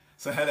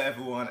So hello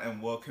everyone and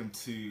welcome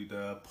to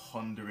the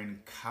Pondering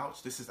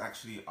Couch. This is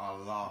actually our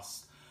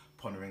last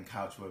Pondering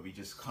Couch where we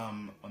just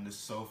come on the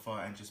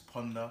sofa and just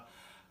ponder.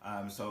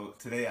 So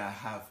today I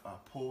have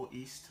Paul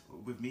East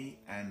with me,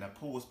 and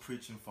Paul was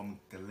preaching from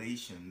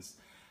Galatians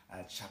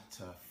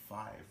chapter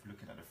 5,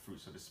 looking at the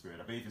fruits of the Spirit.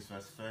 I believe it's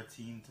verse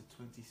 13 to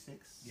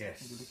 26.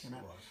 Yes, we're looking at.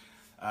 it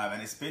was.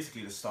 And it's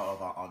basically the start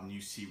of our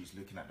new series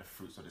looking at the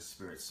fruits of the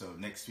Spirit. So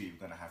next week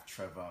we're going to have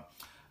Trevor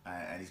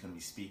and he's going to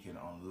be speaking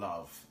on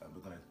love.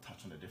 We're going to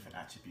touch on the different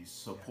attributes.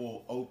 So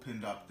Paul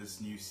opened up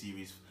this new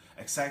series,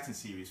 exciting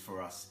series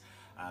for us,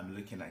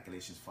 looking at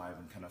Galatians 5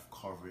 and kind of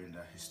covering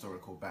the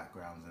historical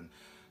backgrounds. And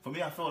for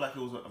me, I felt like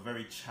it was a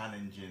very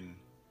challenging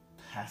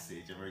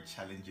passage, a very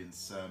challenging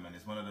sermon.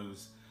 It's one of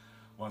those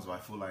ones where I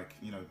feel like,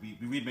 you know, we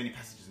read many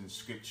passages in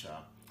Scripture,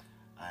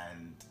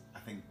 and I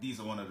think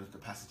these are one of the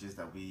passages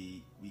that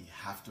we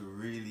have to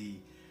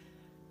really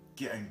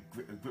get in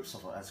grips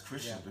of as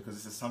Christians, because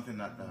this is something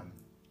that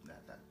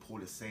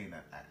Paul is saying,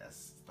 that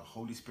as the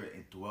Holy Spirit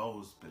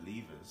indwells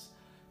believers,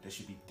 there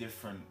should be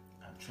different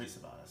traits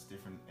about us,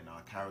 different in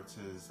our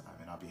characters,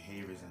 in our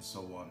behaviors, and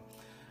so on.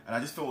 And I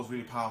just thought it was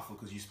really powerful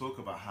because you spoke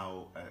about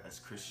how, as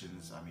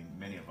Christians, I mean,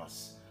 many of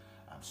us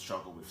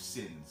struggle with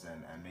sins,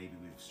 and maybe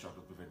we've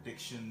struggled with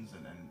addictions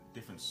and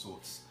different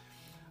sorts.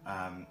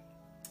 And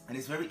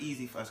it's very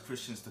easy for us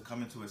Christians to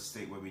come into a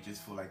state where we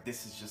just feel like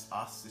this is just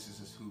us, this is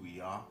just who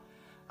we are,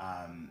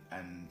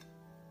 and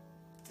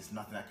there's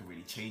nothing that can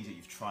really change it.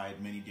 You've tried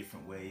many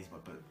different ways,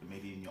 but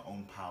maybe in your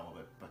own power,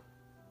 but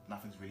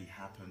nothing's really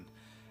happened.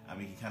 And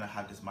we can kind of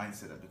have this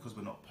mindset that because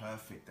we're not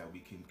perfect, that we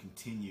can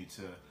continue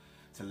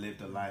to live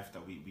the life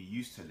that we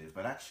used to live.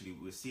 But actually,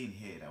 we're seeing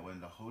here that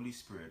when the Holy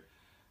Spirit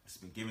has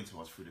been given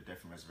to us through the death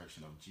and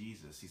resurrection of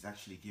Jesus, He's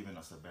actually given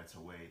us a better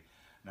way.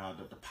 Now,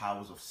 the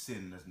powers of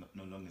sin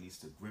no longer needs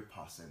to grip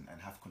us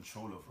and have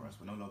control over us.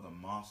 We're no longer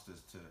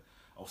masters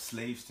or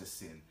slaves to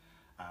sin.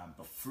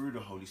 But through the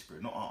Holy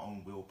Spirit, not our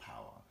own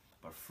willpower,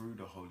 but through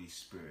the Holy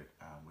Spirit,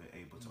 we're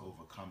able to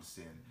overcome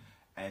sin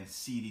and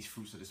see these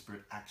fruits of the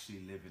Spirit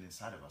actually living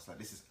inside of us. Like,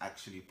 this is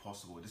actually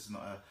possible. This is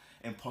not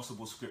an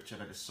impossible scripture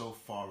that is so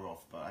far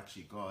off, but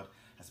actually God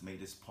has made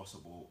this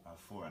possible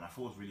for it. And I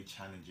thought it was really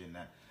challenging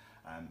that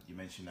you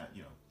mentioned that,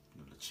 you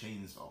know, the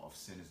chains of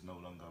sin is no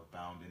longer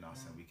bound in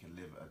us, and we can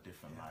live a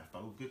different life.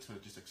 But we're good to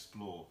just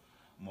explore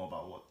more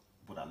about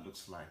what that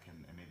looks like,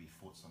 and maybe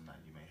thoughts on that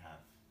you may have.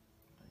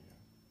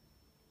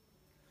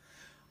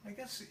 I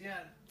guess,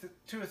 the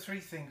two or three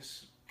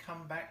things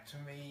come back to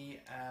me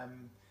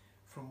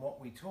from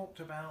what we talked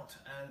about,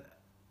 and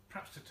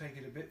perhaps to take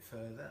it a bit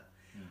further.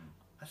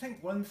 I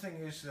think one thing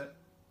is that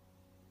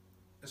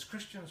as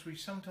Christians we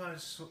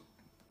sometimes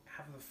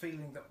have the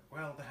feeling that,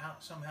 well,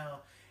 somehow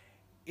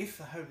if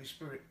the Holy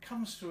Spirit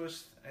comes to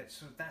us,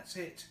 that's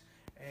it.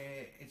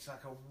 It's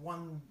like a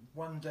one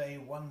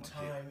day, one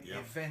time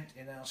event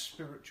in our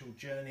spiritual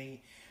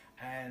journey,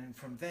 and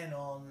from then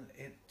on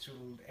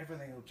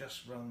everything will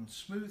just run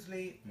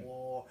smoothly,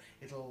 or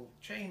it'll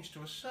change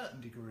to a certain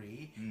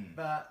degree,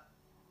 but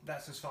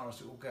that's as far as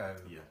it will go.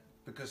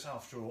 Because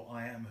after all,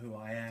 I am who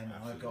I am. Absolutely.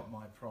 And I've got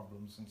my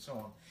problems and so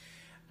on.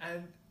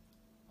 And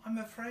I'm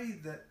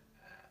afraid that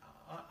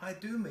I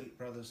do meet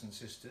brothers and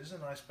sisters,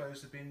 and I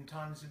suppose there have been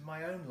times in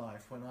my own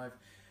life when I've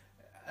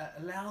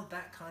allowed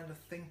that kind of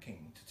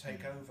thinking to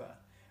take over,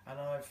 and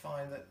I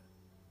find that,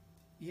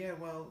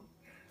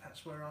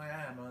 that's where I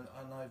am,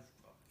 and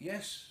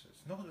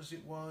it's not as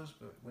it was,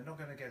 but we're not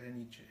going to get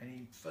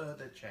any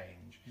further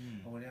change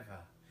or whatever.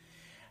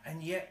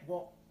 And yet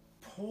what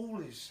Paul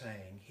is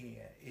saying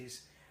here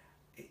is,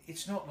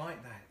 it's not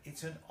like that.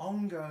 It's an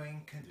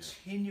ongoing,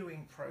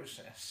 continuing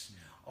process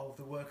of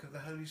the work of the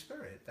Holy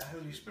Spirit. The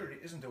Holy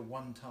Spirit isn't a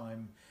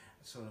one-time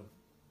sort of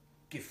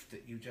gift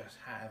that you just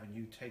have and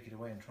you take it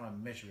away and try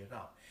and measure it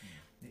up.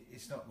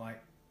 It's not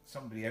like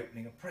somebody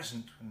opening a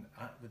present and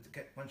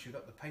once you've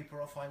got the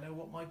paper off, I know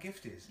what my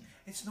gift is.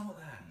 It's not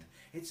that.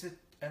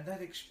 And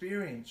that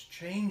experience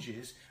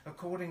changes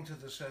according to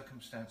the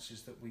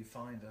circumstances that we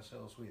find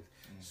ourselves with.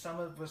 Some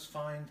of us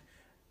find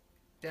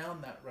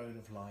down that road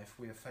of life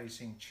we are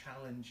facing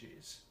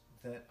challenges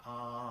that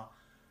are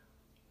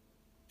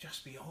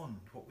just beyond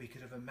what we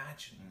could have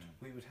imagined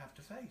we would have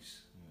to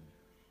face.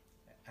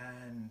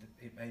 And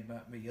it may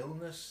be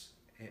illness,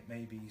 it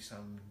may be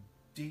some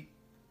deep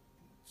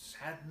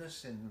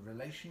sadness in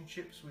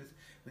relationships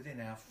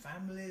within our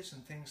families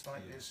and things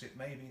like this. It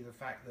may be the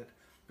fact that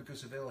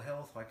because of ill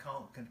health I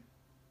can't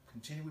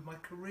continue with my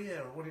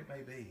career, or what it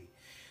may be.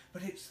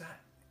 But it's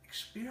that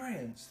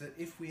experience that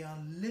if we are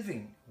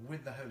living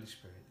with the Holy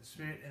Spirit, the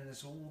Spirit in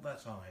us all the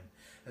time,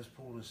 as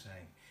Paul is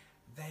saying,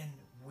 then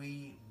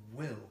we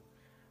will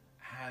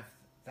have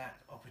that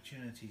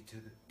opportunity to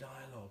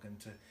dialogue and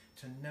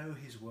to know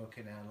His work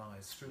in our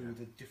lives through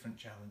the different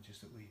challenges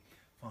that we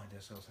find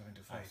ourselves having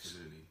to face.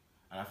 Absolutely.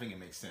 And I think it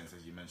makes sense,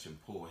 as you mentioned,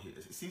 Paul,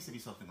 it seems to be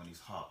something on his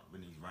heart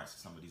when he writes to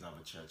some of these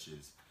other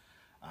churches.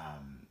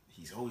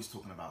 He's always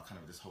talking about kind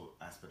of this whole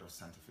aspect of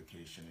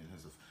sanctification, in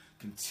terms of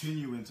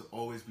continuing to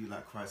always be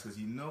like Christ, because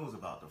he knows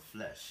about the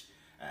flesh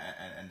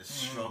and the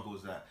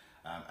struggles that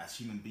as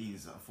human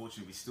beings,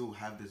 unfortunately, we still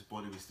have this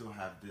body, we still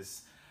have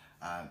this,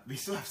 we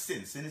still have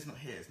sin. Sin is not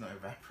here, it's not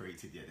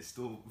evaporated yet, it's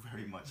still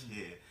very much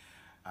here.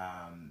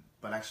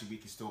 But actually we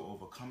can still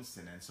overcome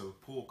sin. And so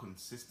Paul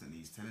consistently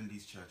is telling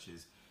these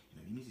churches,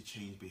 you need to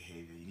change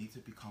behavior, you need to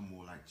become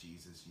more like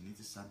Jesus, you need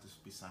to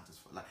be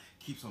satisfied. Like,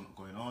 keeps on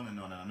going on. And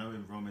I know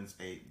in Romans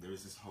 8 there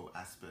is this whole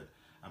aspect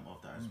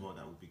of that as well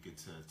that would be good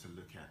to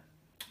look at.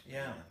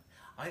 Yeah.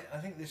 I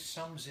think this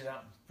sums it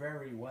up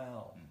very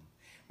well.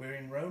 We're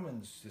in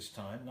Romans this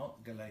time,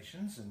 not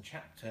Galatians, and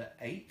chapter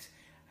 8,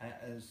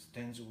 as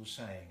Denzel was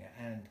saying,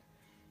 and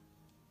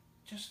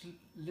just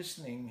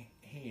listening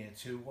here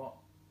to what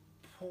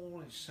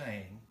Paul is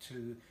saying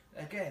to,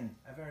 again,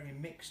 a very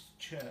mixed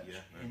church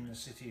in the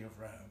city of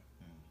Rome.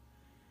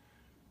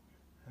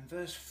 And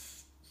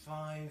verse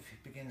 5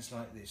 begins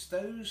like this: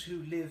 those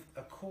who live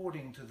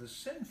according to the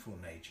sinful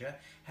nature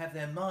have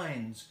their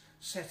minds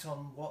set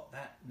on what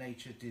that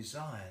nature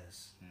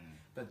desires.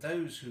 But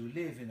those who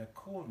live in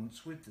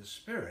accordance with the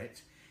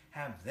Spirit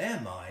have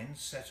their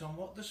minds set on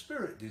what the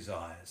Spirit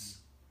desires.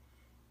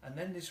 And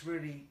then this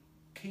really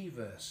key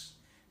verse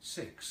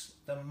 6: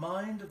 the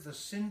mind of the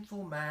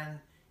sinful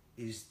man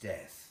is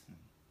death,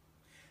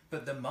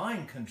 but the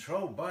mind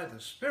controlled by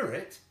the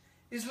Spirit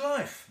is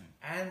life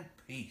and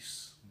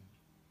peace.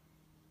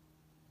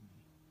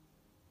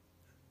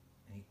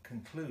 And he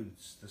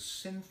concludes, the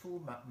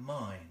sinful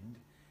mind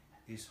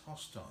is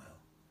hostile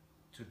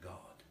to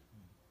God,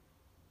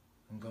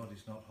 and God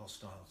is not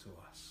hostile to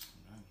us.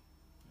 Amen.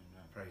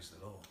 Amen. Praise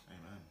the Lord.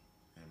 Amen.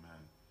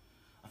 Amen.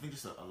 I think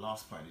just a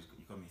last point,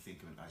 you got me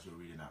thinking as you're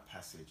reading that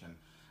passage, and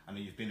I know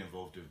you've been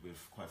involved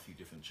with quite a few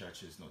different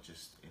churches, not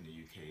just in the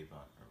UK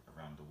but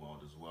around the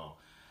world as well.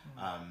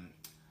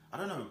 I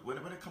don't know, when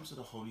it comes to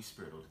the Holy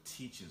Spirit or the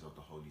teachings of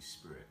the Holy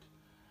Spirit,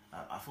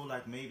 I feel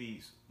like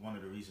maybe one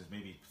of the reasons,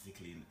 maybe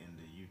particularly in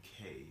the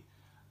UK,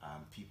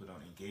 people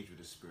don't engage with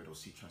the Spirit or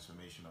see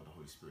transformation of the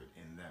Holy Spirit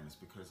in them, is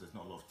because there's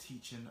not a lot of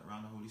teaching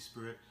around the Holy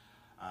Spirit.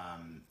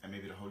 And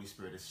maybe the Holy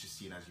Spirit is just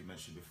seen, as you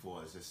mentioned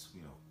before, as this,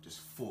 this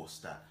force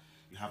that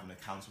you have an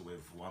encounter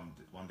with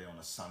one day on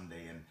a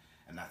Sunday, and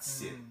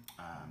that's it.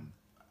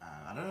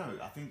 I don't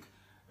know, I think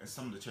in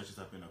some of the churches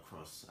I've been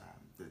across,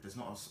 there's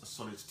not a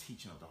solid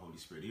teaching of the Holy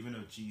Spirit, even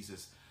though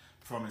Jesus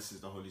promises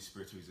the Holy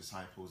Spirit to his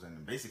disciples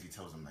and basically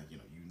tells them, like, you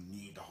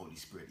need the Holy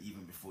Spirit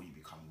even before you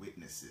become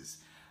witnesses.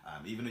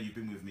 Even though you've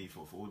been with me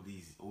for all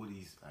these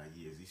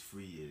years, these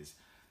 3 years,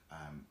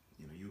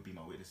 you'll be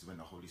my witnesses when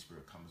the Holy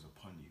Spirit comes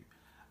upon you.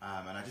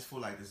 And I just feel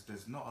like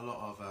there's not a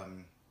lot of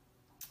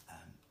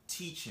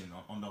teaching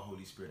on the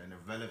Holy Spirit and the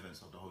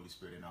relevance of the Holy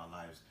Spirit in our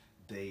lives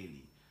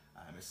daily.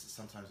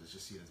 Sometimes it's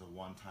just seen as a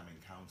one-time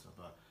encounter,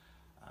 but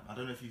I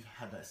don't know if you've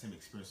had that same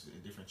experience in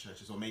different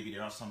churches, or maybe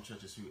there are some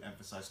churches who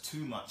emphasize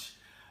too much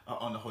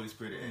on the Holy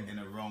Spirit in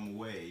a wrong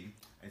way,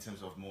 in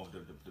terms of more of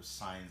the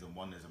signs and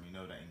wonders. And we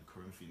know that in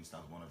Corinthians,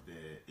 that was one of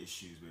their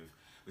issues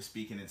with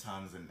speaking in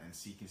tongues and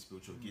seeking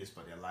spiritual gifts,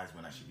 but their lives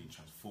weren't actually being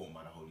transformed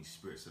by the Holy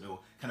Spirit. So they were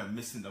kind of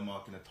missing the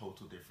mark in a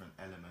total different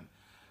element.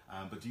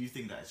 But do you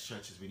think that as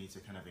churches we need to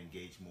kind of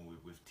engage more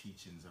with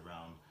teachings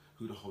around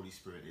who the Holy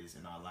Spirit is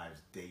in our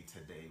lives day to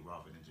day,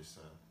 rather than just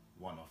a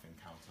one-off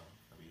encounter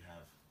that we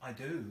have? I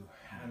do,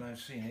 and I've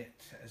seen it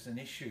as an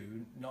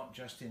issue, not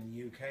just in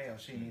the UK.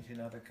 I've seen it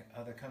in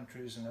other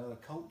countries and other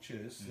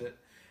cultures that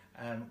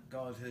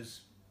God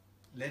has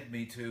led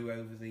me to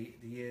over the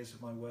years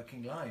of my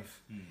working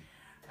life.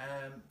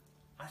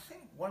 I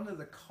think one of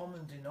the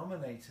common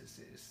denominators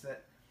is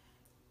that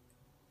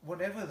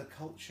whatever the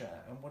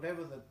culture and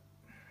whatever the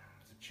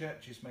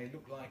churches may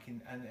look like,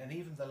 and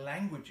even the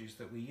languages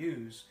that we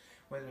use,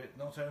 whether it's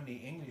not only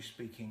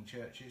English-speaking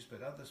churches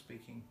but other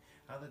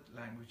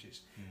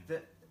languages,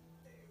 that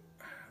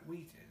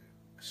we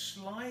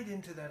slide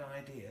into that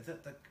idea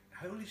that the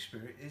Holy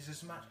Spirit is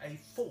as much a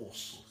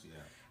force,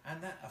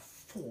 and that a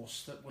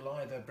force that will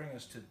either bring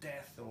us to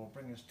death or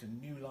bring us to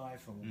new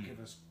life and will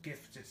give us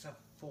gifts. It's a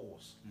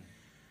force.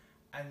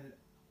 And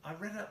I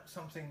read up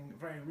something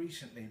very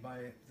recently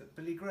that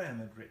Billy Graham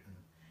had written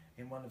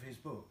in one of his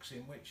books,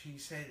 in which he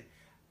said,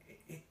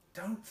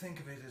 don't think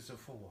of it as a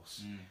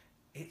force.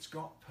 It's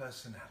got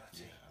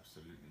personality. Yeah,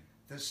 absolutely.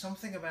 There's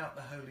something about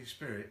the Holy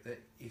Spirit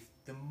that if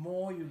the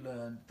more you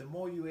learn, the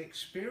more you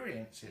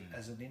experience it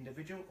as an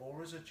individual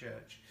or as a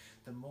church,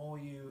 the more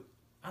you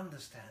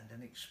understand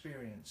and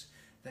experience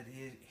that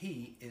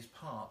he is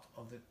part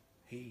of the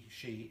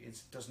she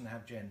doesn't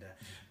have gender,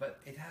 but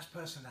it has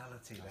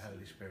personality, the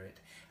Holy Spirit.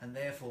 And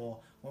therefore,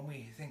 when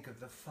we think of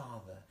the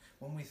Father,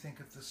 when we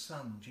think of the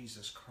Son,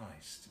 Jesus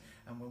Christ,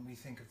 and when we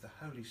think of the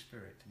Holy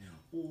Spirit,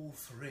 all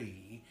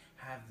three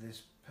have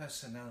this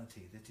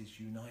personality that is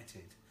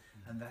united,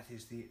 and that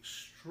is the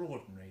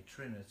extraordinary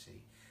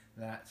Trinity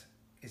that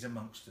is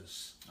amongst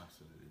us.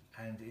 Absolutely.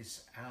 And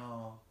is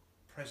our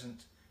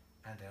present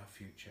and our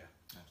future.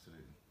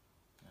 Absolutely.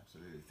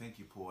 Absolutely. Thank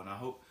you, Paul. And I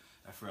hope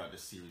that throughout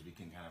this series we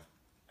can kind of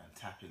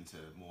tap into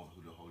more of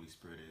who the Holy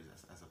Spirit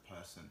is as a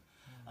person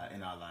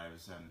in our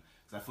lives.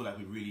 Because I feel like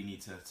we really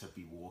need to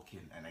be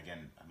walking. And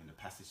again, I mean, the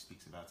passage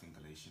speaks about in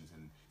Galatians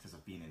in terms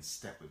of being in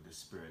step with the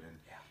Spirit, and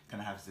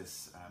kind of has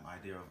this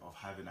idea of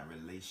having that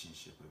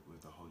relationship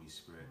with the Holy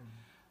Spirit.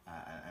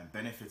 And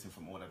benefiting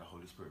from all that the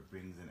Holy Spirit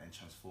brings and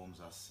transforms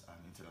us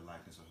into the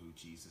likeness of who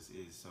Jesus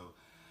is. So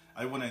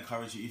I want to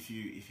encourage you, if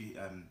you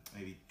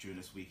maybe during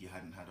this week you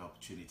hadn't had the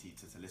opportunity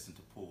to listen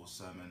to Paul's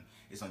sermon,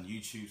 it's on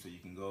YouTube, so you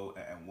can go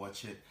and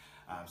watch it.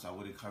 So I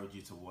would encourage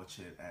you to watch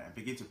it and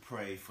begin to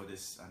pray for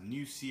this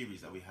new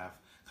series that we have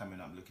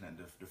coming up, looking at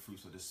the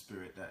fruits of the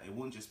Spirit, that it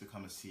won't just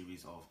become a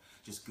series of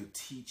just good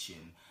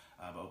teaching,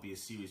 but it'll be a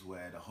series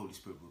where the Holy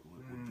Spirit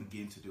will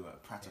begin to do a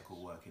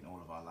practical work in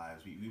all of our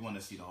lives. We want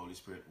to see the Holy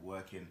Spirit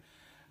working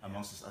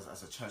amongst us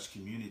as a church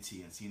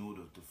community, and seeing all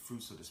the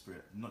fruits of the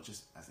Spirit, not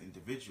just as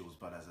individuals,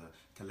 but as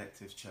a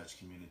collective church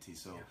community.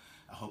 So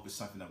I hope it's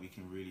something that we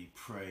can really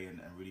pray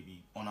and really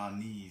be on our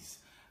knees.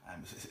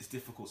 It's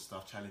difficult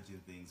stuff,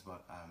 challenging things,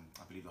 but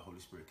I believe the Holy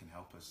Spirit can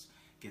help us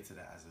get to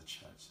that as a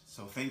church.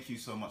 So thank you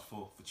so much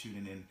for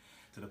tuning in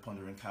to the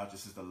Pondering Couch.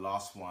 This is the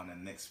last one,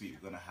 and next week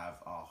we're going to have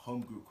our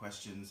home group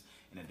questions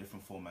in a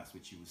different formats,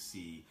 which you will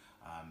see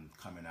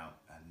coming out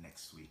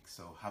next week.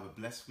 So have a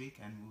blessed week,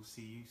 and we'll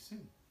see you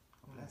soon.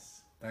 God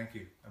bless. Thank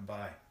you, and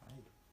bye. Bye.